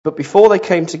But before they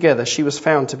came together, she was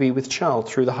found to be with child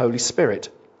through the Holy Spirit.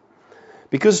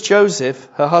 Because Joseph,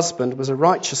 her husband, was a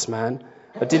righteous man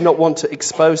and did not want to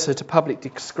expose her to public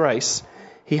disgrace,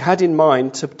 he had in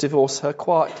mind to divorce her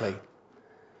quietly.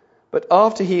 But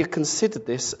after he had considered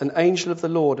this, an angel of the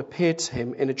Lord appeared to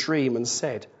him in a dream and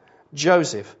said,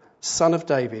 "Joseph, son of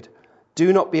David,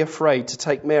 do not be afraid to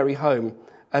take Mary home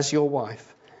as your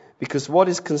wife, because what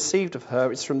is conceived of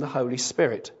her is from the Holy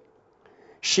Spirit.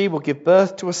 She will give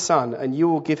birth to a son, and you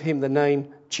will give him the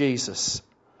name Jesus,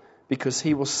 because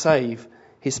he will save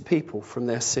his people from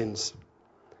their sins."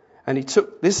 And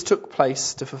this took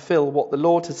place to fulfill what the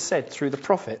Lord had said through the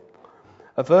prophet.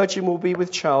 "A virgin will be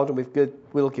with child and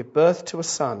will give birth to a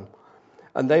son,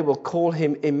 and they will call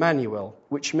him Emmanuel,"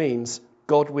 which means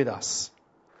God with us.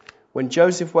 When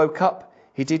Joseph woke up,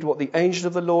 he did what the angel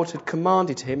of the Lord had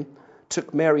commanded him,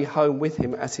 took Mary home with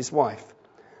him as his wife.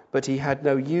 But he had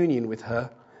no union with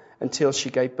her until she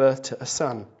gave birth to a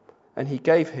son, and he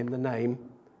gave him the name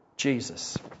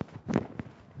Jesus.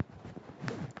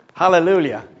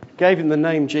 Hallelujah. Gave him the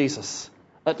name Jesus.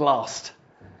 At last.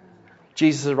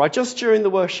 Jesus arrived. Just during the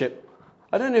worship,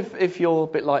 I don't know if you're a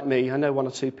bit like me. I know one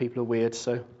or two people are weird,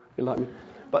 so you're like me.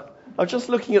 But I was just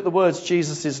looking at the words,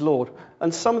 Jesus is Lord,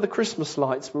 and some of the Christmas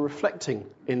lights were reflecting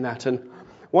in that, and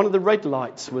one of the red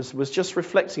lights was just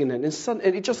reflecting in it, and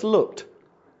it just looked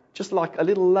just like a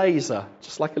little laser,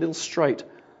 just like a little straight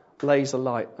laser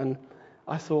light. And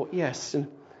I thought, yes, and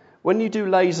when you do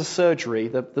laser surgery,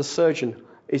 the surgeon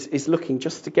is looking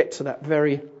just to get to that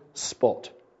very spot.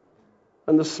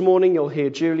 And this morning you'll hear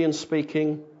Julian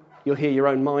speaking, you'll hear your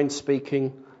own mind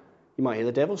speaking, you might hear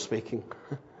the devil speaking,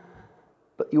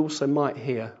 but you also might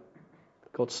hear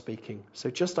God speaking. So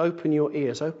just open your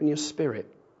ears, open your spirit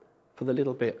for the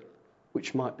little bit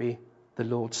which might be the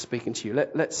Lord speaking to you.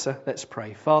 Let's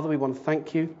pray. Father, we want to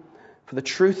thank you for the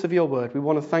truth of your word. We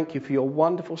want to thank you for your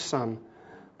wonderful Son,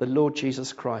 the Lord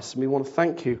Jesus Christ. And we want to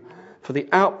thank you for the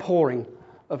outpouring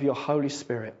of your Holy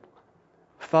Spirit.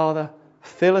 Father,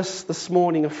 fill us this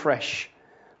morning afresh.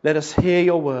 Let us hear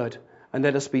your word, and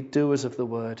let us be doers of the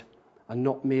word, and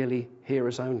not merely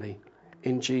hearers only.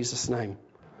 In Jesus' name,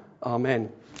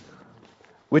 amen.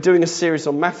 We're doing a series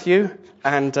on Matthew,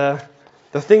 and the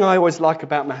thing I always like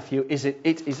about Matthew is it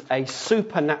is a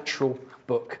supernatural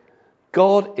book.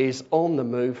 God is on the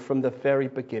move from the very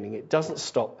beginning. It doesn't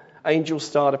stop. Angels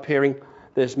start appearing.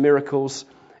 There's miracles.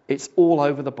 It's all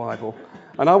over the Bible.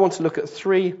 And I want to look at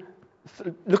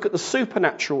the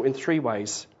supernatural in three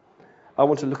ways. I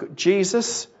want to look at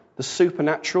Jesus, the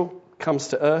supernatural, comes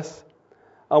to earth.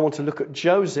 I want to look at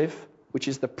Joseph, which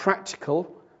is the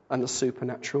practical and the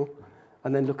supernatural.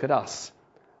 And then look at us.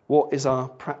 What is our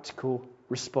practical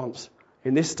response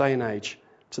in this day and age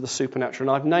to the supernatural?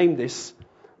 And I've named this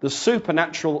the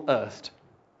supernatural earth.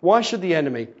 Why should the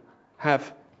enemy have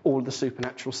all the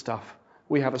supernatural stuff?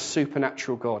 We have a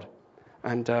supernatural God.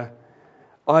 And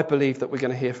I believe that we're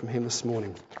going to hear from him this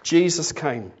morning. Jesus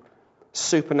came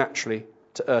supernaturally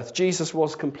to earth. Jesus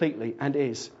was completely and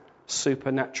is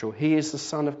supernatural. He is the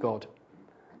Son of God.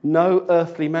 No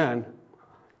earthly man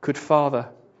could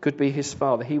be his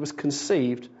father. He was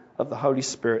conceived of the Holy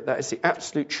Spirit. That is the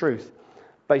absolute truth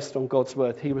based on God's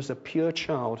word. He was a pure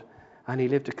child and he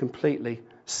lived a completely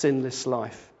sinless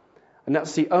life. And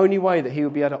that's the only way that he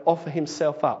would be able to offer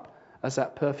himself up as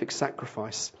that perfect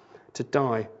sacrifice to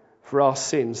die for our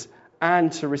sins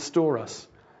and to restore us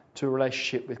to a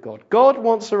relationship with God. God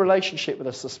wants a relationship with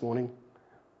us this morning.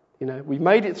 You know, we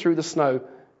made it through the snow,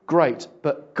 great,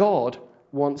 but God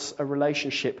wants a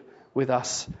relationship with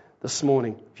us this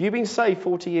morning. If you've been saved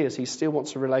 40 years, he still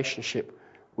wants a relationship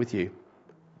with you.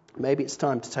 Maybe it's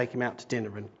time to take him out to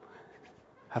dinner and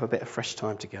have a bit of fresh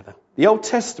time together. The Old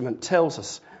Testament tells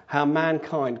us how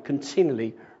mankind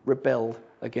continually rebelled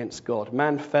against God.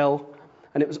 Man fell,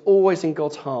 and it was always in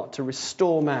God's heart to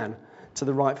restore man to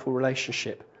the rightful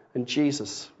relationship, and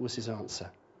Jesus was his answer.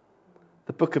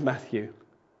 The book of Matthew,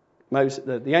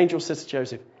 the angel says to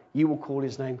Joseph, "You will call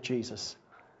his name Jesus."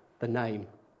 The name,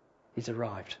 he's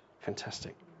arrived.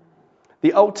 Fantastic.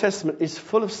 The Old Testament is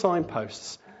full of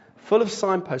signposts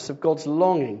of God's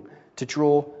longing to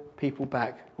draw people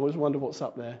back. I always wonder what's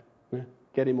up there. Yeah,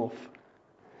 get him off.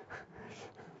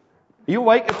 Are you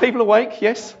awake? Are people awake?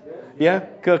 Yes? Yeah?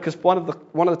 Good, because one of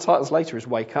the titles later is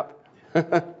Wake Up.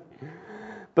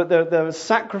 But there are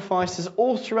sacrifices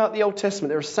all throughout the Old Testament.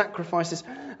 There are sacrifices,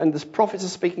 and the prophets are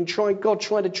speaking, God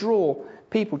trying to draw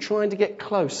people, trying to get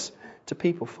close to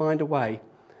people, find a way.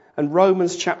 And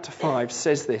Romans chapter 5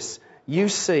 says this: "You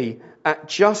see, at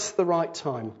just the right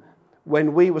time,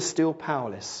 when we were still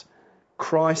powerless,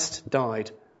 Christ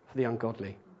died for the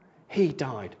ungodly." He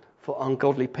died for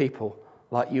ungodly people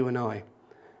like you and I.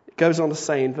 It goes on to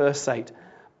say in verse 8,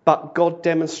 but God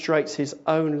demonstrates his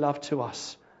own love to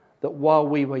us, that while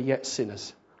we were yet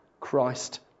sinners,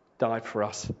 Christ died for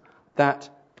us. That,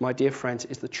 my dear friends,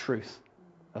 is the truth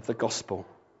of the gospel.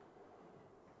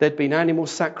 There'd been animal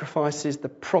sacrifices, the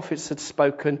prophets had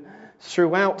spoken.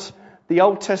 Throughout the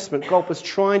Old Testament, God was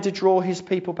trying to draw his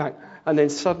people back. And then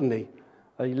suddenly,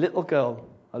 a little girl,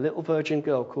 a little virgin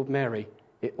girl called Mary,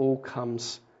 it all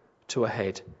comes to a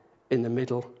head in the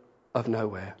middle of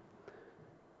nowhere.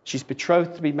 She's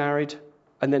betrothed to be married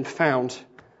and then found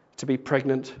to be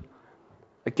pregnant.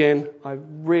 Again, I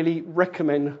really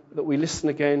recommend that we listen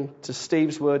again to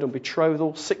Steve's word on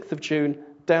betrothal, 6th of June.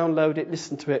 Download it,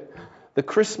 listen to it. The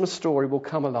Christmas story will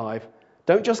come alive.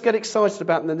 Don't just get excited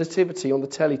about the nativity on the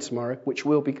telly tomorrow, which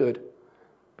will be good.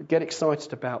 But get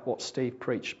excited about what Steve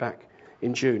preached back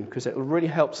in June, because it really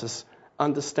helps us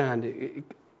understand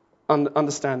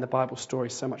the Bible story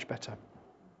so much better.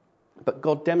 But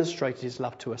God demonstrated his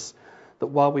love to us, that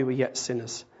while we were yet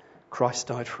sinners, Christ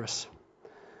died for us.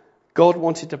 God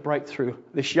wanted to break through.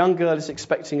 This young girl is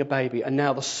expecting a baby, and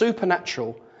now the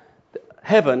supernatural,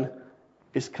 heaven,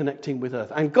 is connecting with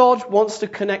earth. And God wants to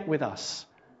connect with us.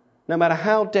 No matter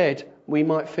how dead we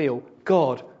might feel,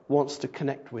 God wants to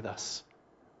connect with us.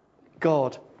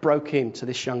 God broke into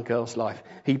this young girl's life.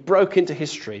 He broke into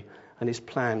history, and his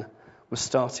plan was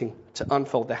starting to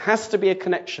unfold. There has to be a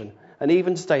connection, and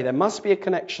even today there must be a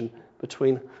connection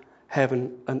between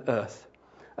heaven and earth.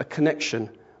 A connection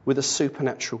with a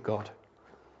supernatural God.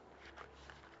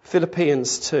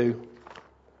 Philippians 2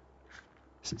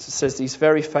 says these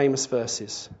very famous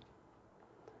verses.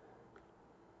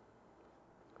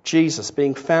 Jesus,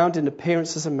 being found in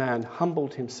appearance as a man,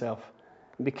 humbled himself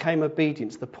and became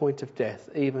obedient to the point of death,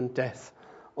 even death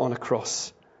on a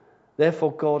cross.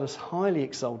 Therefore God has highly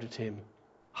exalted him,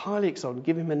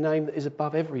 give him a name that is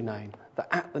above every name, that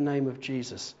at the name of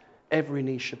Jesus every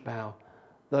knee should bow.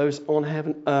 Those on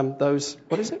heaven,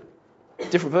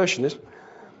 different version is,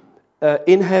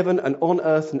 in heaven and on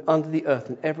earth and under the earth,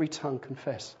 and every tongue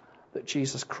confess that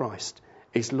Jesus Christ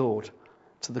is Lord,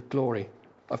 to the glory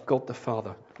of God the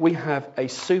Father. We have a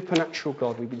supernatural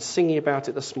God. We've been singing about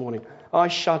it this morning. I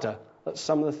shudder at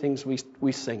some of the things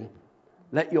we sing.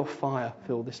 Let your fire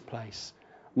fill this place.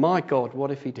 My God,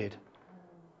 what if he did?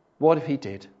 What if he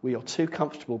did? We are too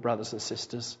comfortable, brothers and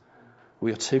sisters.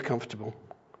 We are too comfortable.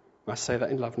 I say that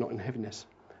in love, not in heaviness.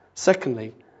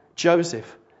 Secondly,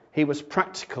 Joseph, he was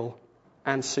practical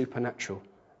and supernatural.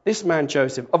 This man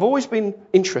Joseph, I've always been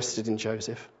interested in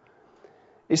Joseph.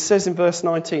 It says in verse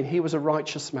 19, he was a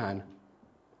righteous man.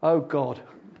 Oh God,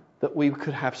 that we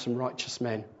could have some righteous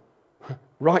men.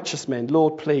 Righteous men,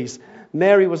 Lord, please.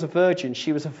 Mary was a virgin.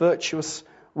 She was a virtuous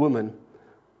woman.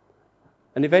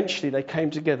 And eventually they came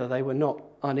together. They were not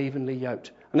unevenly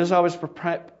yoked. And as I was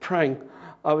praying,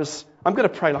 I'm going to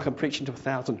pray like I'm preaching to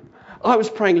 1,000. I was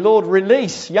praying, Lord,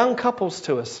 release young couples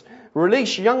to us.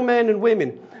 Release young men and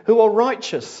women who are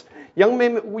righteous. Young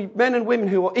men and women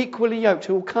who are equally yoked,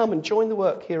 who will come and join the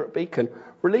work here at Beacon.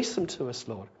 Release them to us,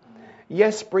 Lord.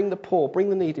 Yes, bring the poor, bring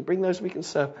the needy, bring those we can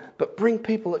serve, but bring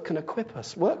people that can equip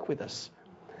us, work with us.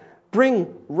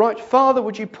 Father,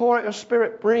 would you pour out your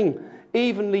Spirit? Bring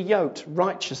evenly yoked,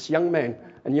 righteous young men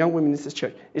and young women into this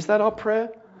church. Is that our prayer?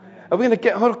 Are we going to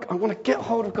get hold of, I want to get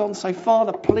hold of God and say,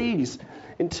 Father, please,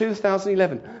 in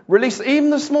 2011, release, even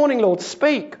this morning, Lord,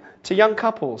 speak to young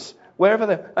couples, wherever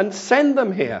they're, and send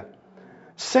them here.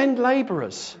 Send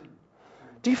labourers.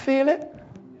 Do you feel it?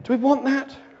 Do we want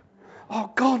that? Oh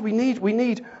God, we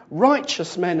need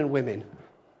righteous men and women.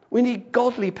 We need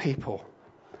godly people.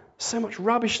 So much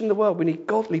rubbish in the world. We need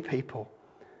godly people.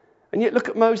 And yet look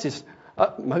at Moses.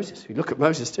 You look at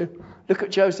Moses too. Look at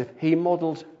Joseph. He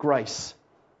modelled grace.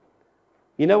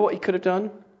 You know what he could have done?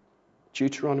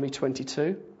 Deuteronomy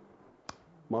 22.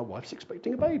 My wife's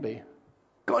expecting a baby.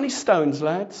 Got any stones,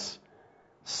 lads?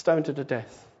 Stoned her to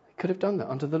death. He could have done that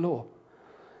under the law.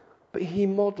 But he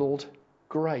modelled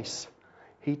grace.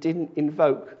 He didn't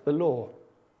invoke the law.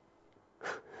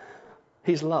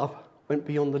 His love went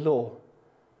beyond the law.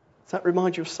 Does that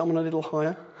remind you of someone a little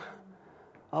higher?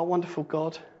 Our wonderful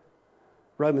God.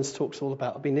 Romans talks all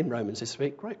about, I've been in Romans this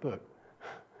week, great book.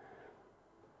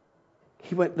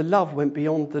 The love went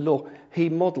beyond the law.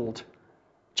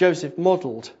 Joseph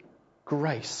modelled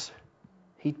grace.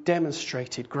 He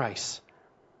demonstrated grace.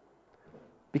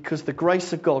 Because the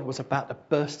grace of God was about to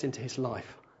burst into his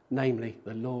life, namely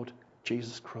the Lord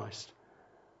Jesus Christ.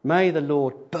 May the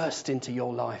Lord burst into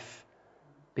your life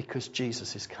because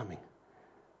Jesus is coming.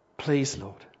 Please,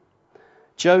 Lord.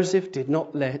 Joseph did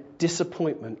not let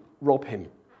disappointment rob him.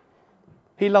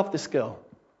 He loved this girl.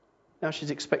 Now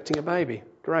she's expecting a baby.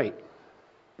 Great.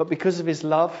 But because of his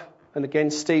love, and again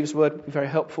Steve's word would be very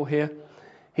helpful here,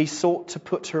 he sought to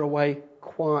put her away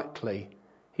quietly.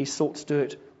 He sought to do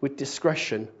it with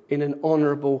discretion in an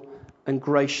honourable and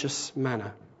gracious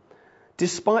manner.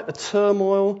 Despite the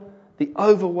turmoil, the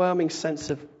overwhelming sense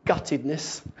of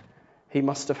guttedness he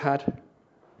must have had,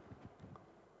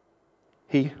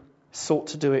 he sought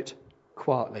to do it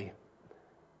quietly.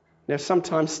 Now,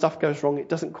 sometimes stuff goes wrong. It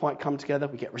doesn't quite come together.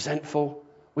 We get resentful.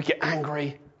 We get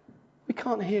angry. We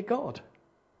can't hear God.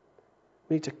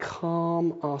 We need to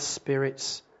calm our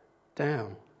spirits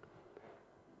down.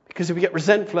 Because if we get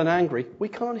resentful and angry, we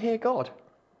can't hear God.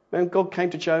 When God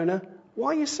came to Jonah, why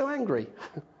are you so angry?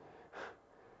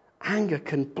 Anger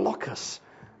can block us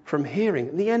from hearing.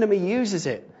 And the enemy uses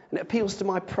it. And it appeals to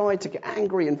my pride to get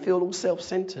angry and feel all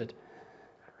self-centered.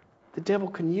 The devil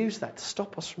can use that to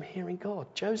stop us from hearing God.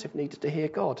 Joseph needed to hear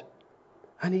God.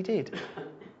 And he did.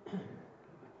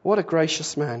 What a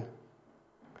gracious man.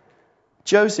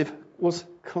 Joseph was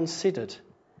considered.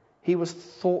 He was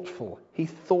thoughtful. He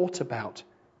thought about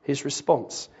his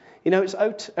response. You know, it's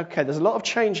okay, there's a lot of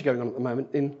change going on at the moment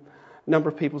in a number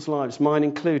of people's lives, mine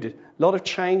included. A lot of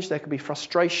change. There could be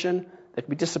frustration. There could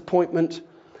be disappointment.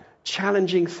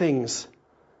 Challenging things.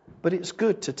 But it's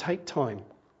good to take time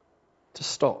to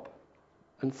stop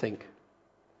and think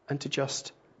and to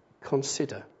just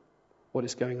consider what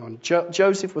is going on.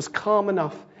 Joseph was calm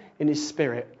enough in his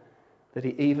spirit that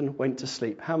he even went to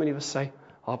sleep. How many of us say,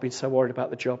 I've been so worried about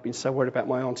the job, been so worried about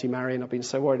my auntie marrying, I've been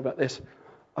so worried about this,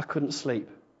 I couldn't sleep.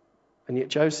 And yet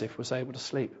Joseph was able to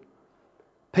sleep.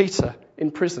 Peter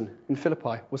in prison in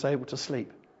Philippi was able to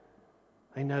sleep.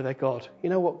 They know their God. You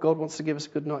know what? God wants to give us a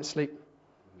good night's sleep.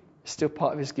 It's still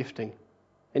part of his gifting.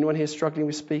 Anyone here struggling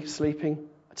with sleeping?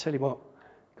 I tell you what,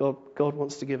 God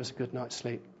wants to give us a good night's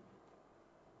sleep.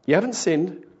 You haven't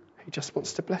sinned. He just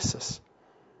wants to bless us.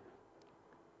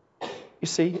 You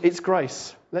see, it's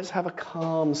grace. Let's have a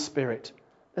calm spirit.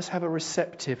 Let's have a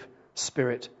receptive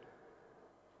spirit.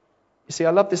 You see,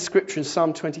 I love this scripture in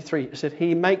Psalm 23. It said,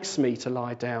 He makes me to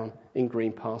lie down in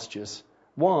green pastures.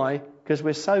 Why? Because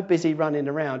we're so busy running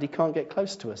around, He can't get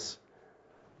close to us.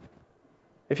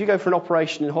 If you go for an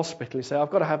operation in hospital, you say,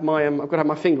 I've got to have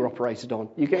my finger operated on.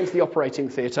 You get into the operating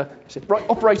theatre, you say, right,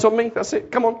 operate on me, that's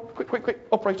it, come on, quick,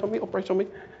 operate on me.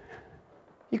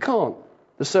 You can't.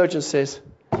 The surgeon says,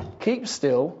 keep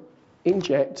still,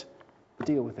 inject,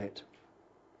 deal with it.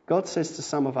 God says to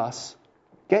some of us,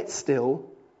 get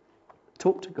still,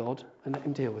 talk to God, and let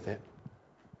Him deal with it.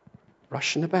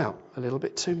 Rushing about a little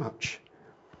bit too much.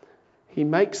 He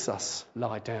makes us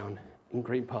lie down in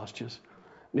green pastures.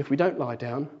 And if we don't lie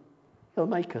down, He'll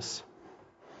make us.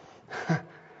 And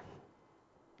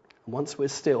once we're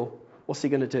still, what's He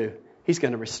going to do? He's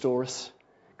going to restore us.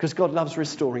 Because God loves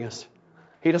restoring us.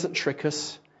 He doesn't trick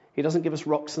us. He doesn't give us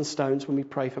rocks and stones when we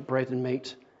pray for bread and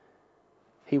meat.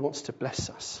 He wants to bless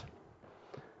us.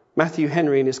 Matthew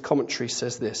Henry in his commentary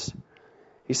says this.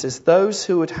 He says, those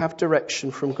who would have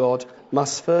direction from God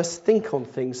must first think on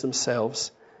things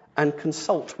themselves and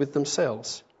consult with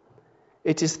themselves.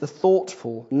 It is the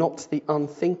thoughtful, not the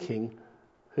unthinking,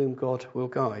 whom God will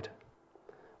guide.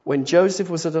 When Joseph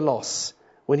was at a loss,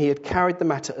 when he had carried the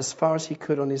matter as far as he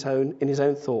could in his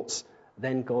own thoughts,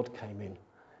 then God came in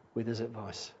with his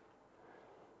advice.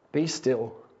 Be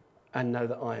still and know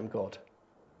that I am God.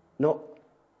 Not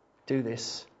do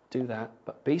this, do that,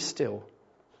 but be still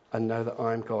and know that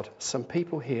I am God. Some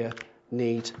people here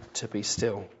need to be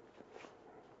still.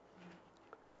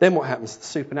 Then what happens? The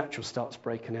supernatural starts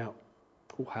breaking out.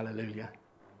 Oh, hallelujah.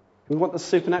 We want the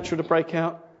supernatural to break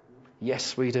out?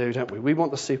 Yes, we do, don't we? We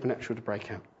want the supernatural to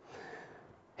break out.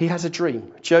 He has a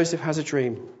dream. Joseph has a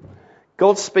dream.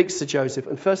 God speaks to Joseph,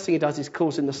 and first thing he does is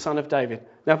calls him the son of David.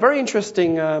 Now, very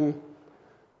interesting,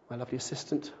 my lovely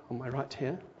assistant on my right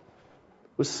here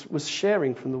was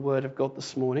sharing from the word of God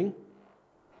this morning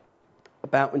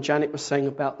about when Janet was saying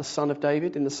about the son of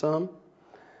David in the psalm.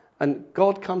 And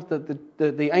God comes,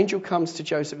 the angel comes to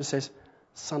Joseph and says,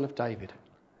 son of David.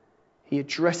 He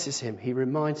addresses him. He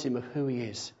reminds him of who he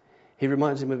is. He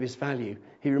reminds him of his value.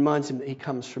 He reminds him that he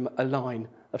comes from a line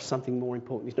of something more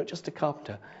important. He's not just a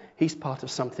carpenter. He's part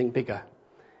of something bigger.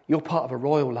 You're part of a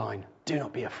royal line. Do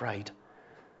not be afraid.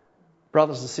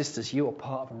 Brothers and sisters, you are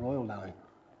part of a royal line.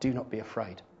 Do not be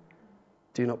afraid.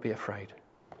 Do not be afraid.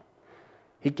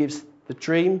 He gives the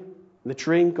dream. In the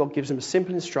dream, God gives him a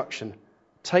simple instruction.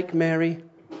 Take Mary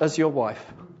as your wife.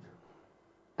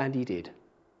 And he did.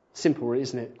 Simple,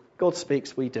 isn't it? God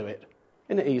speaks, we do it.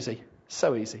 Isn't it easy?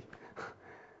 So easy.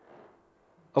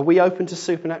 Are we open to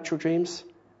supernatural dreams?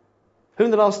 Who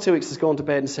in the last 2 weeks has gone to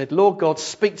bed and said, Lord God,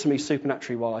 speak to me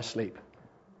supernaturally while I sleep?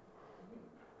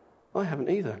 I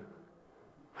haven't either.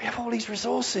 all these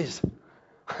resources.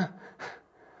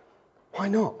 Why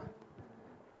not?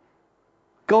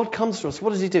 God comes to us. What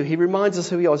does he do? He reminds us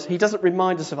who he is. He doesn't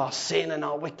remind us of our sin and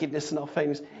our wickedness and our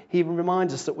failings. He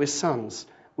reminds us that we're sons.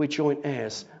 We're joint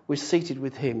heirs. We're seated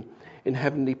with him in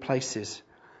heavenly places.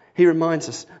 He reminds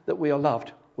us that we are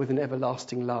loved with an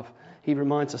everlasting love. He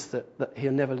reminds us that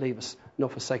he'll never leave us nor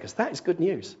forsake us. That is good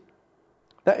news.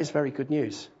 That is very good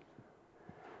news.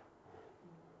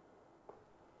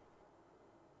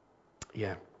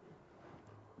 Yeah.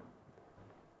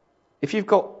 If you've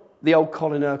got the old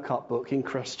Colin Urquhart book, In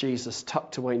Christ Jesus,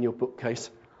 tucked away in your bookcase,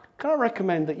 can I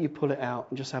recommend that you pull it out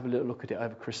and just have a little look at it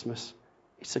over Christmas?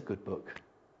 It's a good book.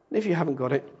 And if you haven't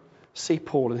got it, see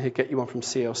Paul and he'll get you one from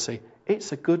CLC.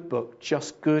 It's a good book,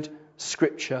 just good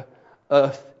scripture,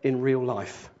 earth in real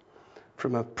life,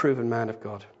 from a proven man of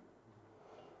God.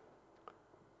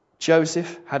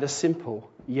 Joseph had a simple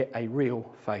yet a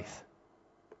real faith.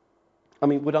 I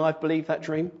mean, would I have believed that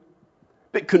dream?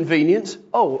 Bit convenient.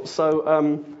 Oh,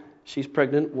 so she's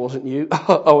pregnant, wasn't you?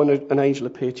 Oh, and an angel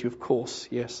appeared to you, of course.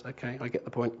 Yes, okay, I get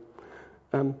the point.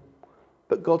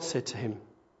 But God said to him,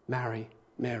 marry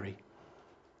Mary.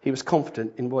 He was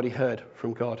confident in what he heard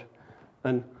from God.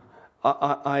 And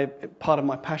I part of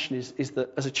my passion is that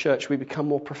as a church we become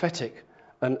more prophetic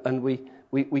and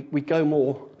we go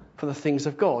more for the things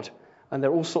of God. And there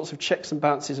are all sorts of checks and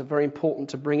balances that are very important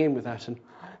to bring in with that. And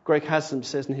Greg Haslam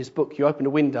says in his book, you open a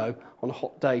window on a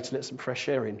hot day to let some fresh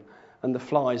air in, and the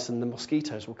flies and the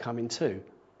mosquitoes will come in too.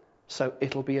 So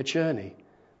it'll be a journey.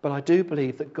 But I do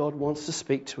believe that God wants to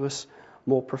speak to us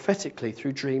more prophetically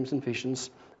through dreams and visions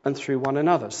and through one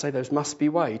another. Say those must be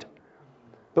weighed.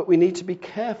 But we need to be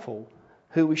careful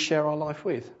who we share our life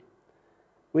with.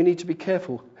 We need to be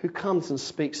careful who comes and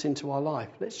speaks into our life.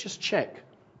 Let's just check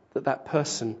that that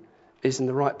person is in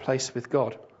the right place with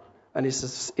God and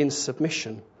is in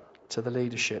submission to the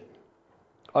leadership.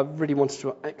 I really wanted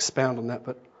to expound on that,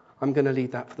 but I'm going to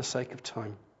leave that for the sake of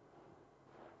time.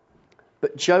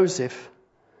 But Joseph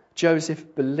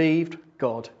believed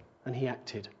God and he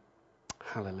acted.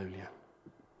 Hallelujah.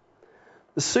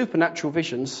 The supernatural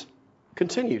visions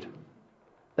continued.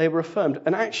 They were affirmed.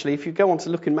 And actually, if you go on to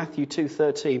look in Matthew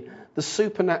 2:13, the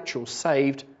supernatural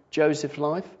saved Joseph's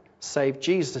life, saved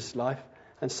Jesus' life,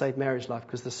 and saved Mary's life,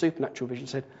 because the supernatural vision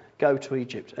said, go to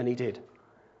Egypt, and he did.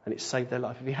 And it saved their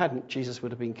life. If he hadn't, Jesus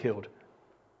would have been killed.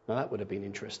 Now that would have been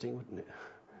interesting, wouldn't it?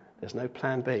 There's no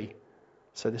plan B.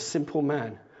 So this simple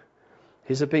man,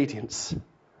 his obedience,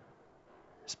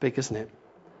 it's big, isn't it?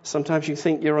 Sometimes you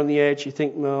think you're on the edge, you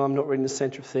think, no, I'm not really in the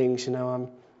centre of things, I'm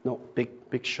not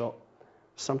big shot.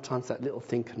 Sometimes that little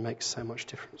thing can make so much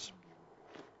difference.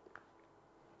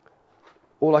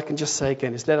 All I can just say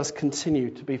again is let us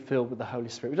continue to be filled with the Holy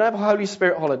Spirit. We don't have a Holy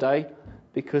Spirit holiday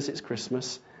because it's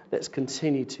Christmas. Let's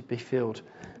continue to be filled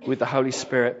with the Holy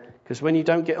Spirit, because when you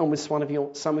don't get on with some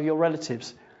of your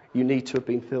relatives, you need to have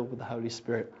been filled with the Holy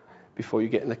Spirit before you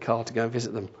get in the car to go and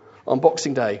visit them. On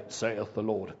Boxing Day, saith the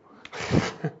Lord.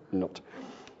 Not.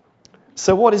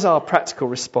 So what is our practical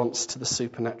response to the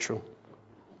supernatural?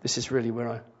 This is really where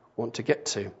I want to get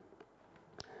to.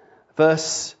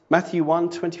 Matthew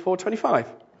 1:24-25.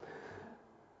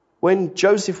 When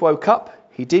Joseph woke up,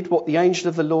 he did what the angel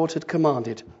of the Lord had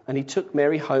commanded, and he took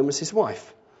Mary home as his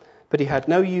wife. But he had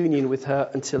no union with her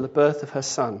until the birth of her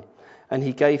son, and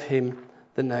he gave him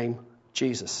the name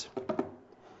Jesus.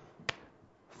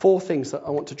 4 things that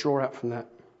I want to draw out from that.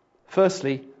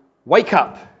 Firstly, wake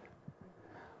up.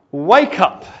 Wake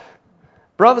up.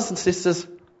 Brothers and sisters,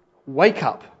 wake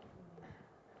up.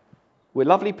 We're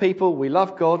lovely people, we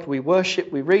love God, we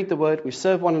worship, we read the word, we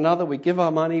serve one another, we give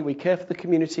our money, we care for the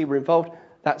community, we're involved.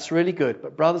 That's really good.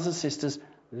 But brothers and sisters,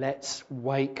 let's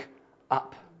wake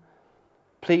up.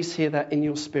 Please hear that in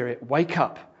your spirit. Wake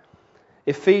up.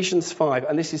 Ephesians 5,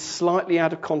 and this is slightly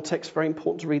out of context, very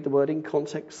important to read the word in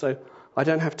context, so I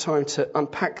don't have time to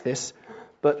unpack this,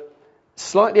 but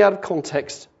slightly out of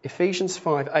context, Ephesians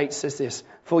 5:8 says this,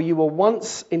 for you were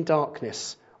once in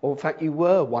darkness, or in fact you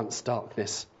were once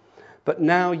darkness, but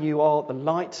now you are the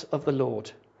light of the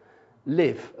Lord.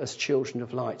 Live as children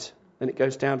of light. And it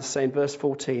goes down to say in verse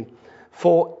 14,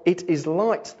 for it is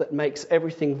light that makes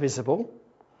everything visible.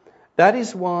 That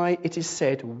is why it is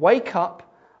said, wake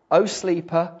up, O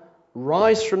sleeper,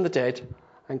 rise from the dead,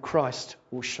 and Christ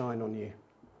will shine on you.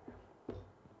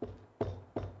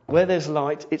 Where there's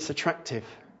light, it's attractive.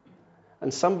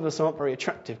 And some of us aren't very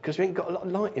attractive because we ain't got a lot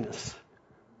of light in us.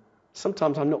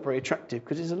 Sometimes I'm not very attractive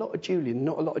because there's a lot of Julian,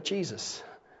 not a lot of Jesus.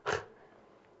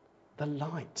 The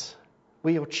light.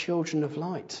 We are children of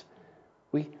light.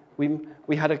 We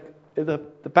had the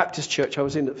Baptist church I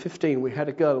was in at 15, we had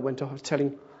a girl who went off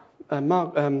telling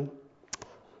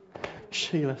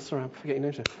Sheila, sorry, I'm forgetting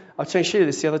her name. I was telling Sheila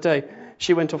this the other day.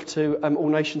 She went off to All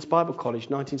Nations Bible College,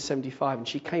 1975, and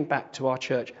she came back to our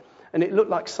church, and it looked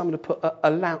like someone had put a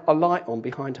light on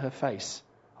behind her face.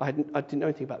 I didn't know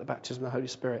anything about the baptism of the Holy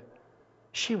Spirit.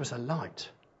 She was a light.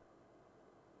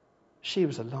 She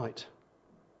was a light.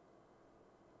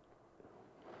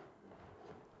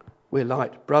 We're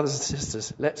light. Brothers and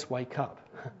sisters, let's wake up.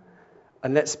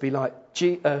 And let's be light.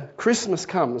 Christmas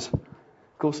comes.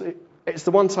 Of course, it's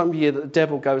the one time of year that the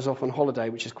devil goes off on holiday,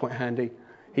 which is quite handy.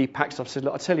 He packs up and says,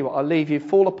 look, I'll tell you what, I'll leave you,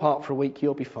 fall apart for a week,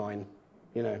 you'll be fine.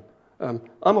 I'm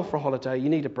off for a holiday, you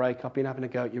need a break, I've been having a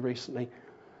go at you recently.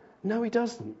 No, he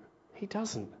doesn't. He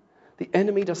doesn't. The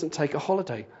enemy doesn't take a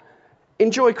holiday.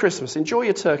 Enjoy Christmas, enjoy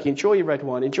your turkey, enjoy your red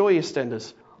wine, enjoy your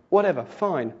stenders, whatever,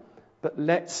 fine. But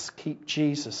let's keep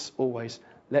Jesus always.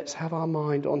 Let's have our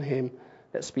mind on him.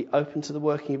 Let's be open to the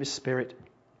working of his Spirit,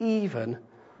 even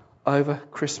over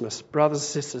Christmas. Brothers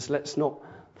and sisters, let's not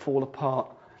fall apart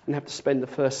and have to spend the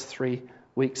first 3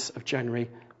 weeks of January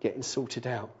getting sorted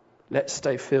out. Let's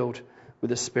stay filled with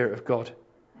the Spirit of God.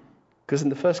 Because in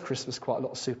the first Christmas, quite a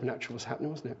lot of supernatural was happening,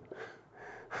 wasn't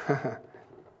it?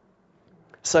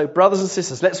 So, brothers and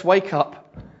sisters, let's wake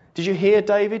up. Did you hear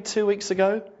David 2 weeks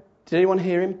ago? Did anyone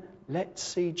hear him? Let's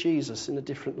see Jesus in a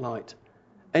different light.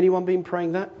 Anyone been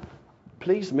praying that?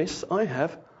 Please, miss, I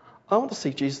have. I want to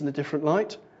see Jesus in a different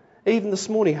light. Even this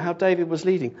morning, how David was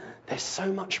leading. There's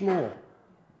so much more.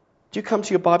 Do you come to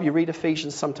your Bible, you read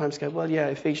Ephesians, sometimes go, well, yeah,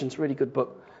 Ephesians, really good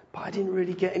book. But I didn't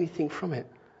really get anything from it.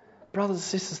 Brothers and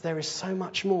sisters, there is so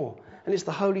much more. And it's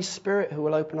the Holy Spirit who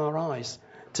will open our eyes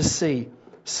to see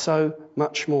so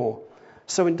much more.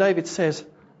 So when David says,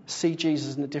 see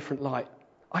Jesus in a different light,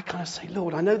 I kind of say,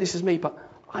 Lord, I know this is me, but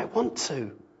I want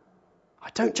to. I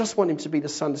don't just want him to be the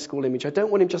Sunday school image. I don't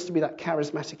want him just to be that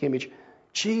charismatic image.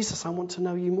 Jesus, I want to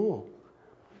know you more.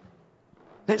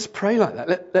 Let's pray like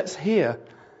that. Let's hear.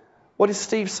 What did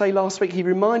Steve say last week? He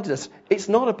reminded us, it's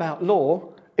not about law,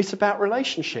 it's about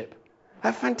relationship.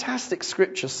 That fantastic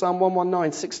scripture, Psalm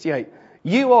 119:68.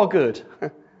 You are good,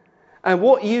 and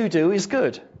what you do is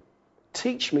good.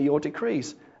 Teach me your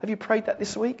decrees. Have you prayed that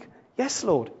this week? Yes,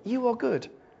 Lord, you are good.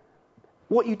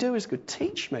 What you do is good.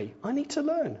 Teach me. I need to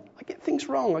learn. I get things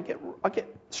wrong. I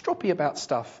get stroppy about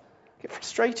stuff. I get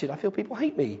frustrated. I feel people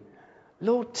hate me.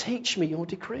 Lord, teach me your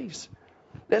decrees.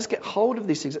 Let's get hold of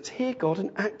these things. Let's hear God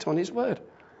and act on his word.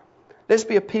 Let's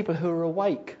be a people who are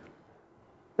awake.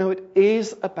 Now, it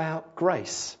is about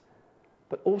grace,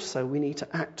 but also we need to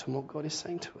act on what God is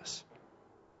saying to us.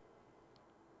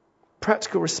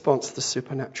 Practical response to the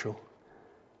supernatural.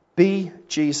 Be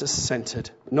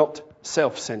Jesus-centered, not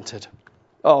self-centered.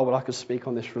 Oh, well, I could speak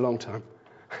on this for a long time.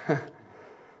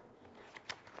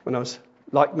 When I was,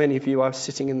 like many of you, I was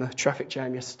sitting in the traffic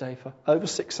jam yesterday for over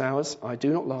 6 hours. I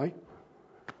do not lie.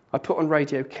 I put on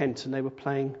Radio Kent and they were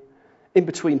playing, in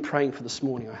between praying for this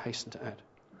morning, I hasten to add.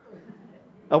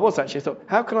 I thought,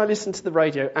 how can I listen to the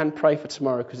radio and pray for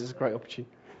tomorrow, because it's a great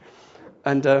opportunity.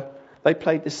 And they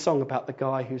played this song about the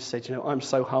guy who said, I'm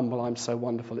so humble, I'm so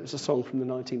wonderful. It was a song from the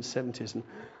 1970s, and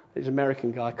it's an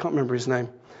American guy, I can't remember his name.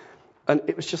 And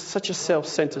it was just such a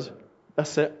self-centered,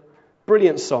 that's it,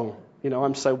 brilliant song.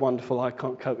 I'm so wonderful, I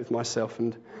can't cope with myself.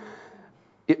 And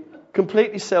it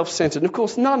completely self-centered. And of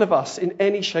course, none of us in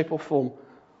any shape or form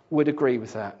would agree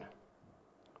with that.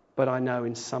 But I know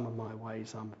in some of my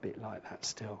ways I'm a bit like that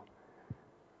still.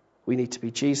 We need to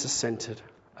be Jesus-centered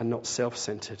and not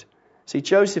self-centered. See,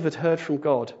 Joseph had heard from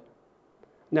God.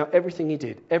 Now, everything he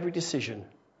did, every decision,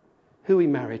 who he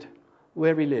married,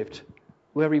 where he lived,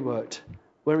 where he worked,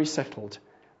 where he settled,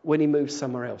 when he moved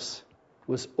somewhere else,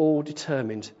 was all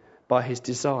determined by his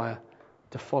desire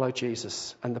to follow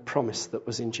Jesus and the promise that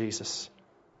was in Jesus.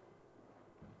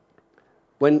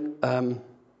 When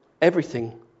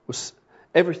everything was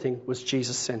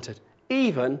Jesus-centered,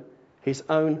 even his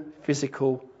own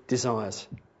physical desires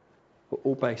were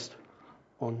all based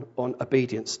on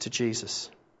obedience to Jesus.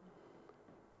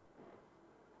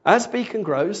 As Beacon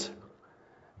grows,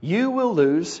 you will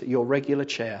lose your regular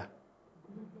chair.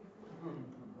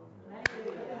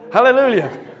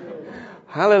 Hallelujah.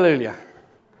 Hallelujah.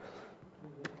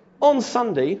 On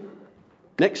Sunday,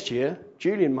 next year,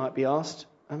 Julian might be asked,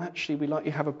 actually, we'd like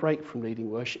you to have a break from leading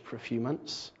worship for a few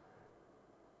months.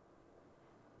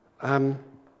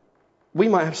 We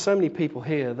might have so many people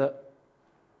here that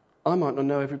I might not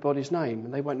know everybody's name,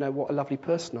 and they won't know what a lovely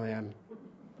person I am.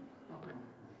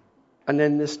 And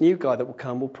then this new guy that will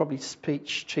come will probably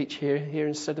teach here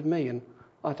instead of me, and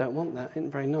I don't want that. It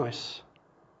isn't very nice.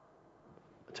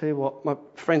 I tell you what, my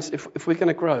friends, if we're going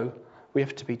to grow, we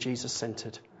have to be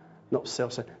Jesus-centered, not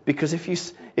self-centered. Because if you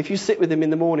sit with him in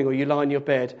the morning or you lie in your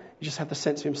bed, you just have the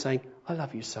sense of him saying, I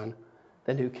love you, son.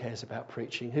 Then who cares about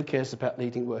preaching? Who cares about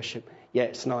leading worship? Yeah,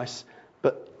 it's nice,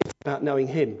 but it's about knowing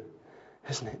him,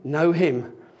 isn't it? Know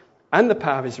him and the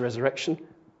power of his resurrection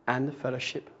and the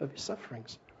fellowship of his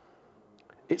sufferings.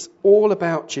 It's all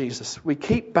about Jesus. We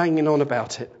keep banging on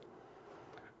about it.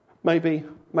 Maybe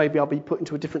I'll be put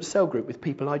into a different cell group with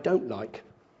people I don't like.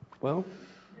 Well,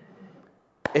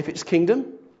 if it's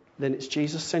kingdom, then it's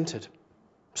Jesus-centered.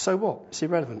 So what? It's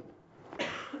irrelevant.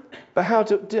 But how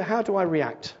do I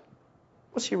react?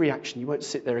 What's your reaction? You won't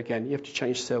sit there again. You have to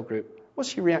change cell group.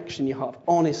 What's your reaction in your heart?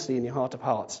 Honestly, in your heart of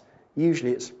hearts.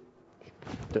 Usually it's,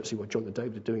 don't see why John and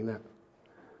David are doing that.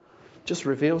 Just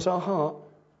reveals our heart.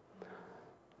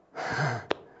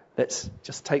 Let's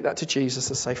just take that to Jesus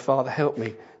and say, Father, help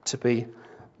me to be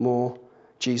more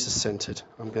Jesus-centered.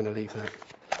 I'm going to leave that.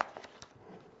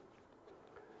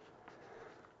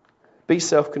 Be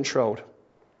self-controlled.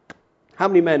 How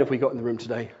many men have we got in the room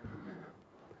today?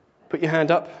 Put your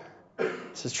hand up.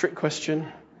 It's a trick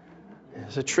question.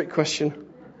 It's a trick question.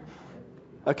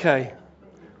 Okay.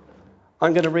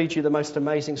 I'm going to read you the most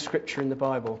amazing scripture in the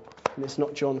Bible. And it's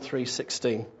not John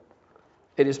 3:16.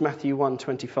 It is Matthew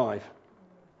 1:25.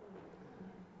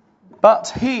 But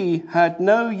he had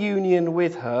no union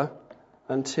with her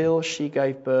until she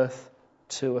gave birth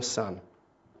to a son.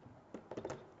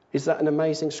 Is that an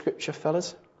amazing scripture,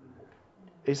 fellas?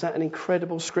 Is that an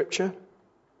incredible scripture?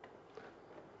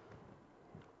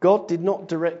 God did not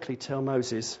directly tell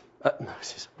Moses.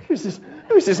 Who's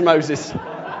this Moses?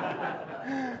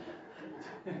 I'm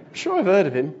sure I've heard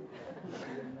of him.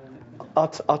 I'll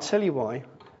tell you why.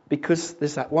 Because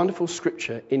there's that wonderful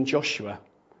scripture in Joshua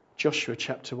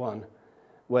chapter 1,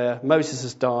 where Moses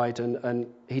has died and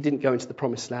he didn't go into the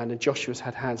promised land, and Joshua's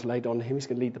had hands laid on him. He's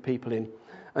going to lead the people in.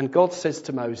 And God says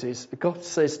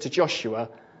to Joshua,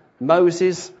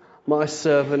 Moses, my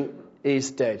servant,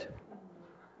 is dead.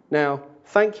 Now,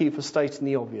 thank you for stating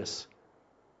the obvious.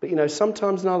 But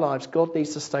sometimes in our lives, God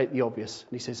needs to state the obvious.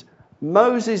 And he says,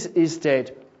 Moses is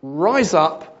dead. Rise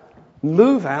up,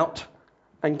 move out,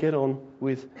 and get on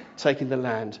with taking the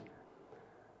land.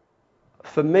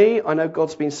 For me, I know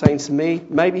God's been saying to me,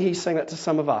 maybe he's saying that to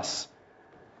some of us.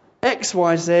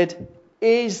 XYZ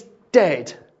is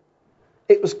dead.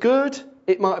 It was good.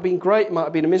 It might have been great. It might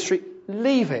have been a ministry.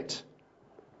 Leave it.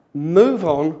 Move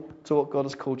on to what God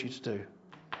has called you to do.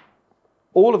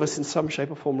 All of us in some shape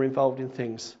or form are involved in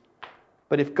things.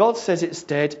 But if God says it's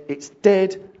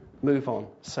dead, move on.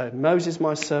 So Moses,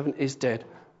 my servant, is dead.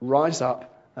 Rise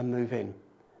up and move in.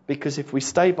 Because if we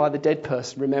stay by the dead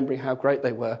person, remembering how great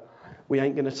they were, we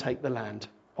ain't going to take the land.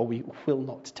 Or we will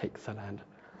not take the land,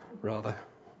 rather.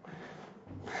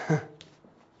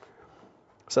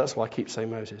 So that's why I keep saying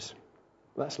Moses.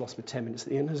 Well, that's lost me 10 minutes at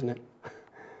the end, hasn't it?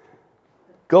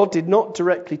 God did not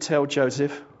directly tell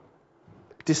Joseph,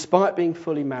 despite being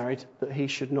fully married, that he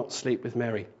should not sleep with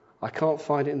Mary. I can't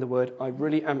find it in the word. I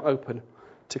really am open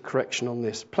to correction on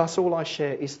this. Plus, all I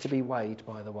share is to be weighed,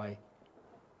 by the way.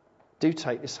 Do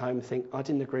take this home and think, I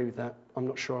didn't agree with that. I'm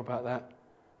not sure about that.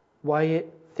 Weigh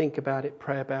it, think about it,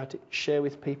 pray about it, share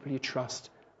with people you trust.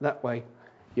 That way,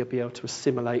 you'll be able to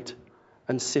assimilate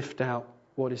and sift out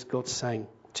what is God saying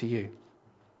to you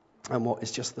and what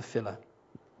is just the filler.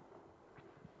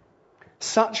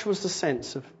 Such was the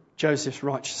sense of Joseph's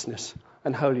righteousness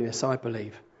and holiness, I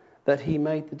believe, that he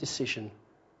made the decision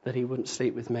that he wouldn't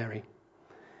sleep with Mary.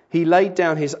 He laid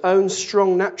down his own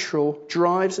strong natural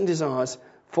drives and desires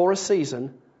for a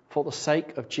season for the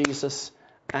sake of Jesus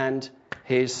and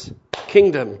his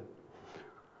kingdom.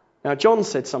 Now, John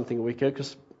said something a week ago,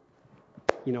 because,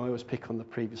 I always pick on the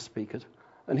previous speakers,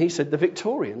 and he said the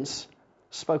Victorians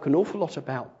spoke an awful lot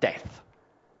about death,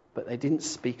 but they didn't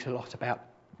speak a lot about,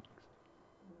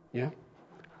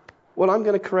 Well, I'm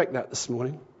going to correct that this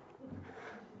morning.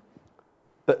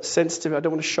 But sensitive, I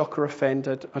don't want to shock or offend.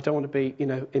 I don't want to be,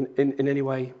 in any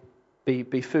way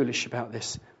be foolish about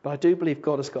this. But I do believe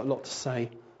God has got a lot to say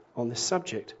on this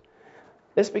subject.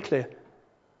 Let's be clear.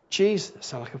 Jesus, I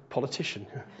sound like a politician.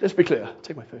 Let's be clear.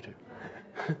 Take my photo.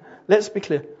 Let's be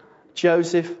clear.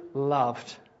 Joseph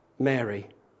loved Mary.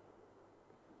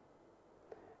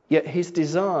 Yet his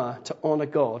desire to honour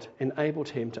God enabled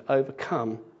him to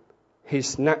overcome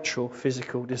his natural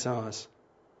physical desires.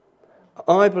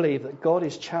 I believe that God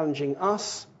is challenging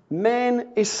us,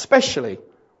 men especially,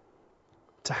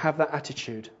 to have that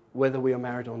attitude, whether we are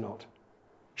married or not.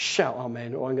 Shout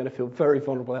amen, or I'm going to feel very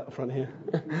vulnerable out the front here.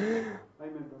 Amen,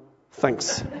 brother.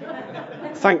 Thanks.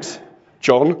 Thanks,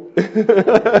 John.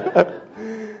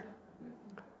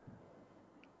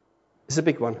 It's a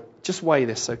big one. Just weigh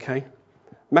this, okay?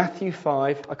 Matthew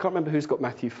 5, I can't remember who's got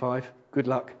Matthew 5. Good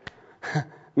luck.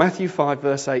 Matthew 5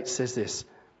 verse 8 says this: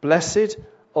 Blessed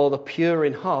are the pure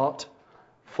in heart,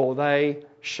 for they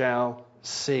shall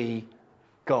see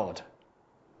God.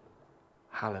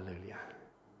 Hallelujah.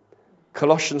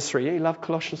 Colossians 3. You love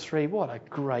Colossians 3? What a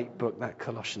great book that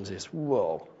Colossians is.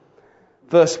 Whoa.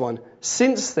 Verse 1.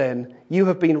 Since then you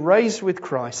have been raised with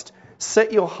Christ.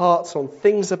 Set your hearts on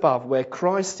things above, where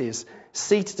Christ is,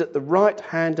 seated at the right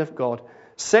hand of God.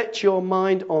 Set your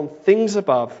mind on things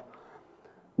above,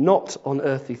 not on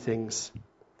earthly things.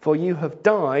 For you have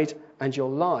died, and your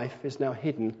life is now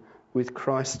hidden with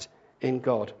Christ in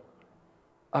God.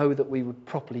 Oh, that we would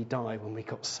properly die when we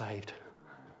got saved.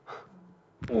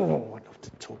 Oh, I'd love to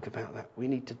talk about that. We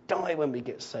need to die when we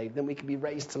get saved, then we can be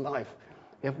raised to life.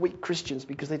 We have weak Christians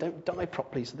because they don't die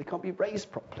properly, so they can't be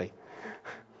raised properly.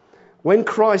 When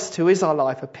Christ, who is our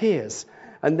life, appears,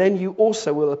 and then you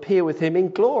also will appear with him in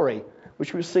glory,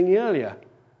 which we were singing earlier.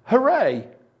 Hooray!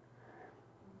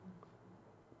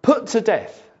 Put to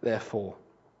death, therefore,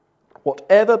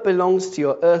 whatever belongs to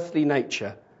your earthly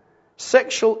nature.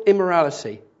 Sexual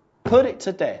immorality, put it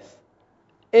to death.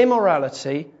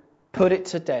 Immorality, put it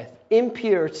to death.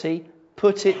 Impurity,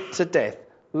 put it to death.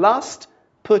 Lust,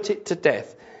 put it to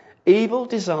death. Evil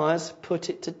desires, put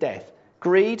it to death.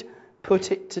 Greed,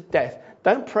 put it to death.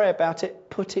 Don't pray about it,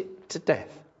 put it to death.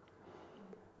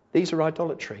 These are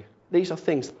idolatry. These are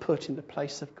things put in the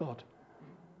place of God.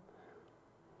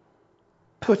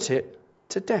 Put it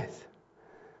to death.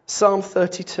 Psalm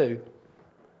 32.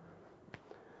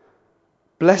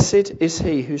 Blessed is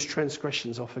he whose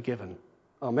transgressions are forgiven.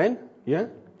 Amen? Yeah?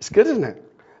 It's good, isn't it?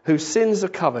 Whose sins are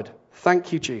covered.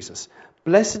 Thank you, Jesus.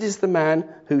 Blessed is the man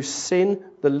whose sin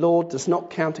the Lord does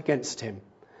not count against him,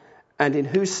 and in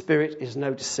whose spirit is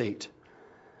no deceit.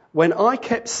 When I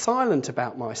kept silent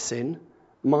about my sin,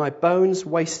 my bones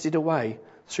wasted away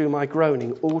through my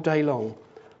groaning all day long.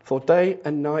 For day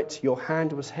and night your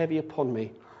hand was heavy upon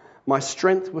me. My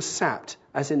strength was sapped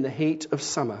as in the heat of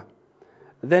summer.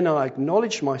 Then I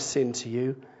acknowledged my sin to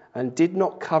you and did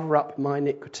not cover up my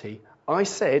iniquity. I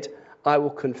said, I will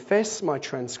confess my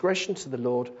transgression to the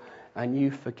Lord, and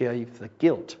you forgave the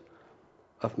guilt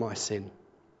of my sin.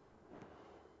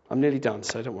 I'm nearly done,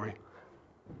 so don't worry.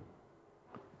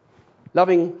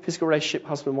 Loving physical relationship,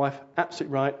 husband and wife,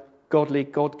 absolutely right. Godly,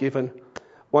 God-given.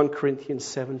 1 Corinthians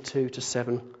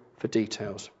 7:2-7 for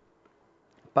details.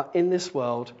 But in this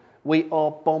world, we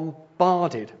are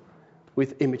bombarded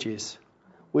with images.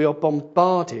 We are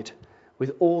bombarded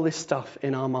with all this stuff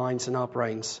in our minds and our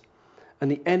brains. And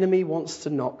the enemy wants to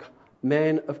knock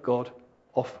men of God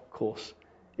off course.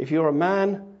 If you're a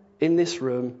man in this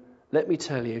room, let me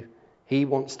tell you, he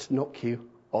wants to knock you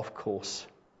off course.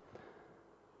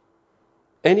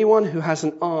 Anyone who has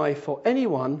an eye for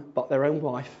anyone but their own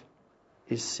wife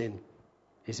is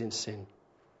in sin.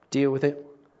 Deal with it,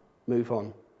 move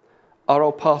on. Our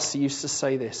old pastor used to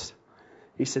say this.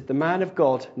 He said, the man of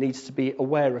God needs to be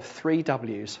aware of 3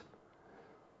 W's.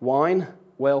 Wine,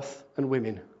 wealth, and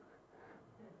women.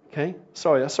 Okay?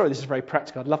 Sorry, this is very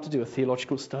practical. I'd love to do a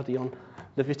theological study on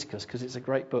Leviticus because it's a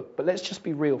great book. But let's just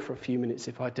be real for a few minutes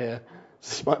if I dare.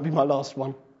 This might be my last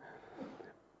one.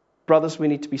 Brothers, we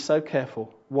need to be so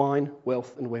careful. Wine,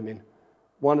 wealth, and women.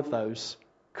 One of those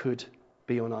could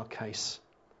be on our case.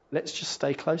 Let's just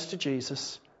stay close to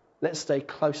Jesus. Let's stay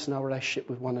close in our relationship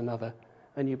with one another.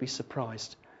 And you'll be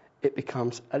surprised. It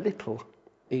becomes a little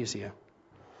easier.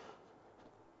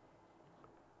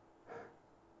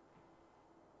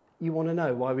 You want to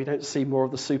know why we don't see more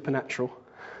of the supernatural?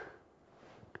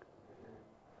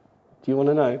 Do you want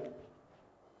to know?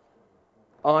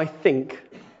 I think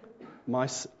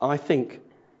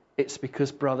it's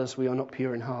because, brothers, we are not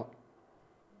pure in heart.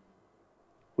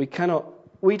 We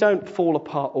don't fall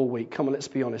apart all week. Come on, let's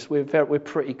be honest. We're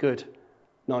pretty good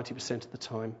 90% of the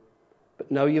time.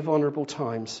 But know your vulnerable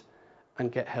times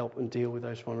and get help and deal with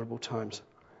those vulnerable times.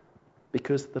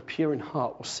 Because the pure in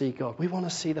heart will see God. We want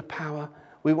to see the power.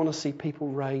 We want to see people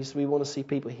raised. We want to see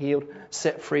people healed,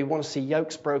 set free. We want to see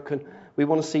yokes broken. We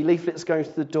want to see leaflets going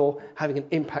through the door, having an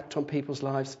impact on people's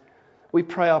lives. We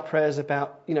pray our prayers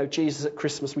about, Jesus at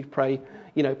Christmas. We pray,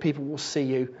 people will see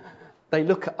you. They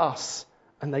look at us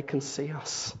and they can see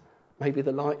us. Maybe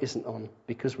the light isn't on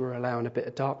because we're allowing a bit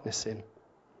of darkness in.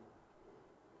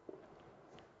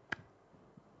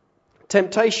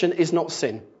 Temptation is not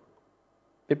sin.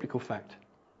 Biblical fact.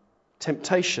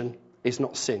 Temptation is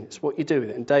not sin. It's what you do with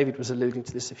it. And David was alluding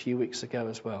to this a few weeks ago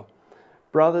as well.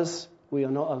 Brothers, we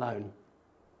are not alone.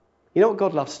 You know what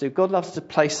God loves to do? God loves to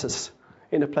place us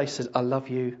in a place that I love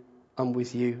you, I'm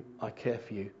with you, I care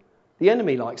for you. The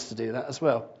enemy likes to do that as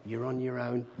well. You're on your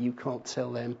own. You can't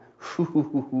tell them.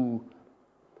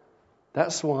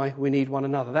 That's why we need one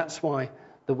another. That's why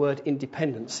the word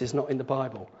independence is not in the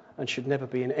Bible and should never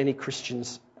be in any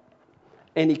Christian's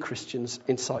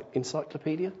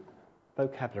encyclopedia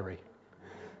vocabulary.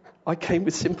 I came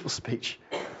with simple speech.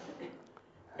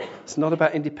 It's not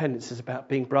about independence. It's about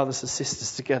being brothers and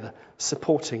sisters together,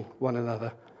 supporting one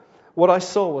another. What I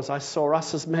saw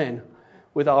us as men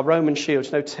with our Roman shields.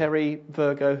 You know, Terry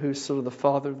Virgo, who's sort of the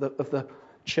father of the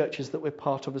churches that we're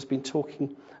part of, has been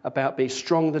talking about being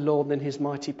strong in the Lord and in his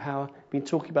mighty power, been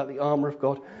talking about the armour of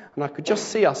God. And I could just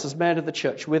see us as men of the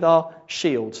church with our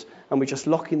shields, and we're just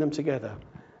locking them together,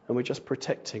 and we're just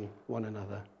protecting one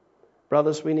another.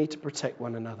 Brothers, we need to protect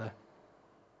one another.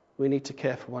 We need to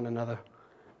care for one another,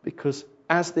 because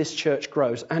as this church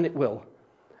grows, and it will,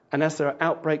 and as there are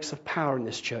outbreaks of power in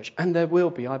this church, and there will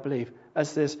be, I believe,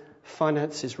 as there's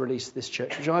finances released to this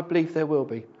church, which I believe there will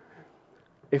be,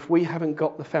 if we haven't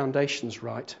got the foundations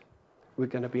right, we're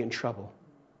going to be in trouble.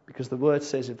 Because the word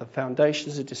says if the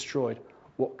foundations are destroyed,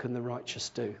 what can the righteous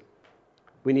do?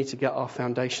 We need to get our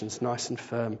foundations nice and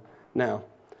firm now.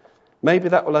 Maybe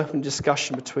that will open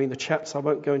discussion between the chaps. I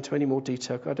won't go into any more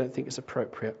detail because I don't think it's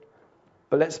appropriate.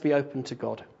 But let's be open to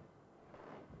God.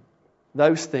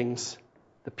 Those things,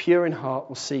 the pure in heart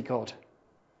will see God.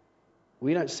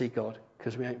 We don't see God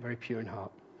because we ain't very pure in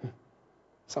heart.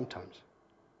 Sometimes.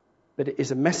 But it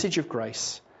is a message of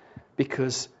grace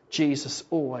because Jesus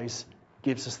always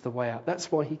gives us the way out.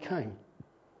 That's why he came.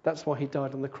 That's why he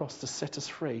died on the cross, to set us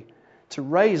free, to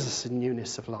raise us in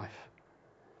newness of life.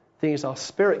 The thing is, our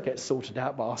spirit gets sorted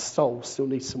out, but our soul still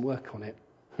needs some work on it.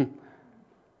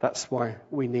 That's why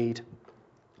we need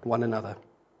one another.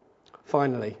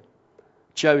 Finally,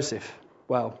 Joseph,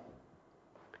 well,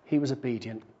 he was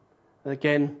obedient. And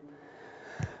again,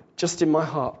 just in my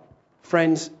heart,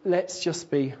 friends, let's just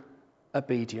be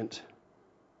obedient.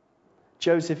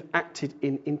 Joseph acted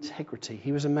in integrity.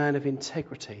 He was a man of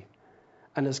integrity.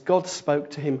 And as God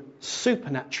spoke to him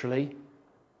supernaturally,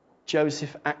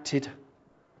 Joseph acted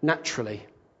naturally.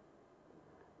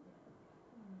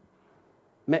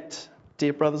 Met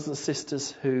dear brothers and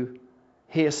sisters who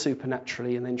hear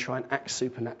supernaturally and then try and act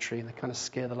supernaturally, and they kind of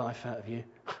scare the life out of you.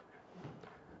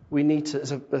 We need to,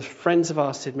 as friends of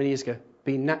ours said many years ago,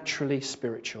 be naturally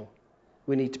spiritual.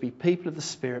 We need to be people of the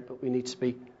Spirit, but we need to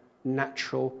be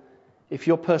natural. If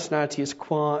your personality is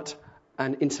quiet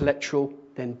and intellectual,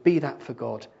 then be that for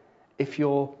God. If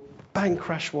you're bang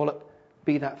crash wallop,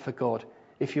 be that for God.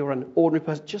 If you're an ordinary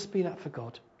person, just be that for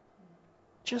God.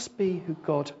 Just be who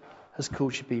God has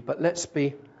called you to be. But let's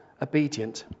be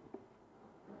obedient.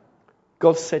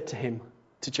 God said to him,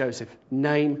 to Joseph,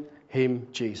 name him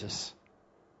Jesus.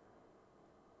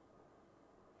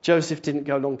 Joseph didn't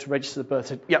go along to register the birth.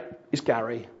 Said, yep, it's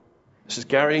Gary. This is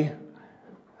Gary.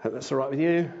 Hope that's all right with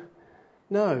you.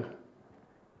 No.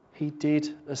 He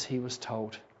did as he was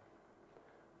told.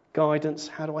 Guidance.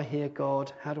 How do I hear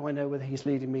God? How do I know whether he's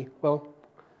leading me? Well,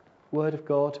 Word of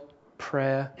God,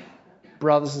 prayer,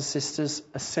 brothers and sisters,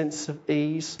 a sense of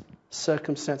ease,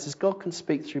 circumstances. God can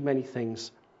speak through many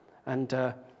things. And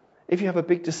if you have a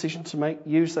big decision to make,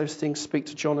 use those things. Speak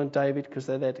to John and David because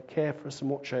they're there to care for us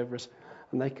and watch over us.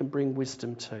 And they can bring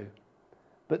wisdom too.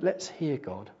 But let's hear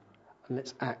God and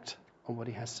let's act on what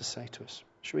he has to say to us.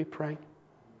 Shall we pray?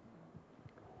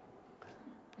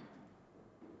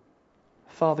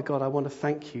 Father God, I want to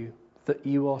thank you that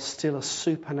you are still a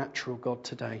supernatural God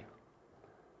today.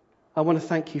 I want to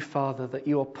thank you, Father, that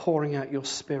you are pouring out your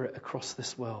Spirit across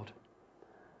this world.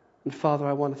 And Father,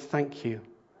 I want to thank you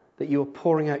that you are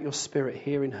pouring out your Spirit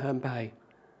here in Herne Bay,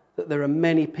 that there are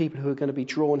many people who are going to be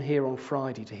drawn here on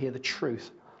Friday to hear the truth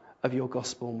of your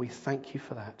gospel, and we thank you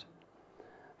for that.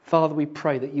 Father, we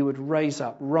pray that you would raise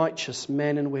up righteous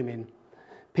men and women,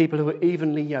 people who are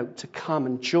evenly yoked, to come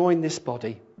and join this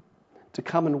body, to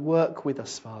come and work with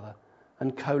us, Father,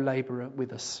 and co-labor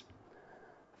with us.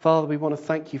 Father, we want to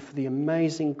thank you for the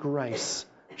amazing grace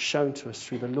shown to us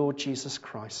through the Lord Jesus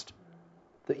Christ,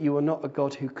 that you are not a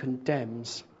God who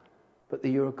condemns, but that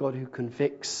you're a God who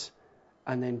convicts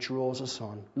and then draws us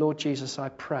on. Lord Jesus, I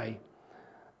pray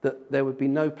that there would be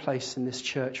no place in this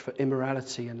church for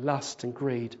immorality and lust and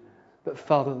greed, but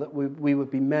Father, that we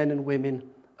would be men and women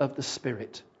of the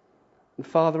Spirit. And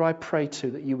Father, I pray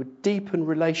too that you would deepen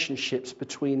relationships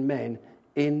between men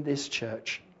in this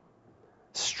church.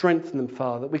 Strengthen them,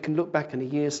 Father, that we can look back in a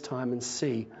year's time and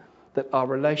see that our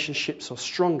relationships are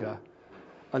stronger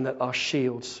and that our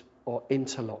shields are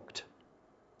interlocked.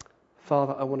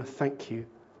 Father, I want to thank you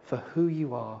for who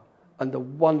you are and the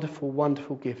wonderful,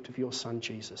 wonderful gift of your Son,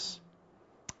 Jesus.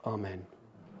 Amen.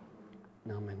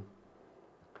 Amen.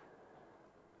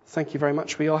 thank you very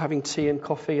much. We are having tea and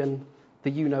coffee, and the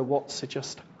you-know-whats are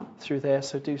just through there,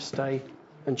 so do stay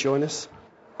and join us.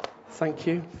 Thank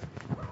you.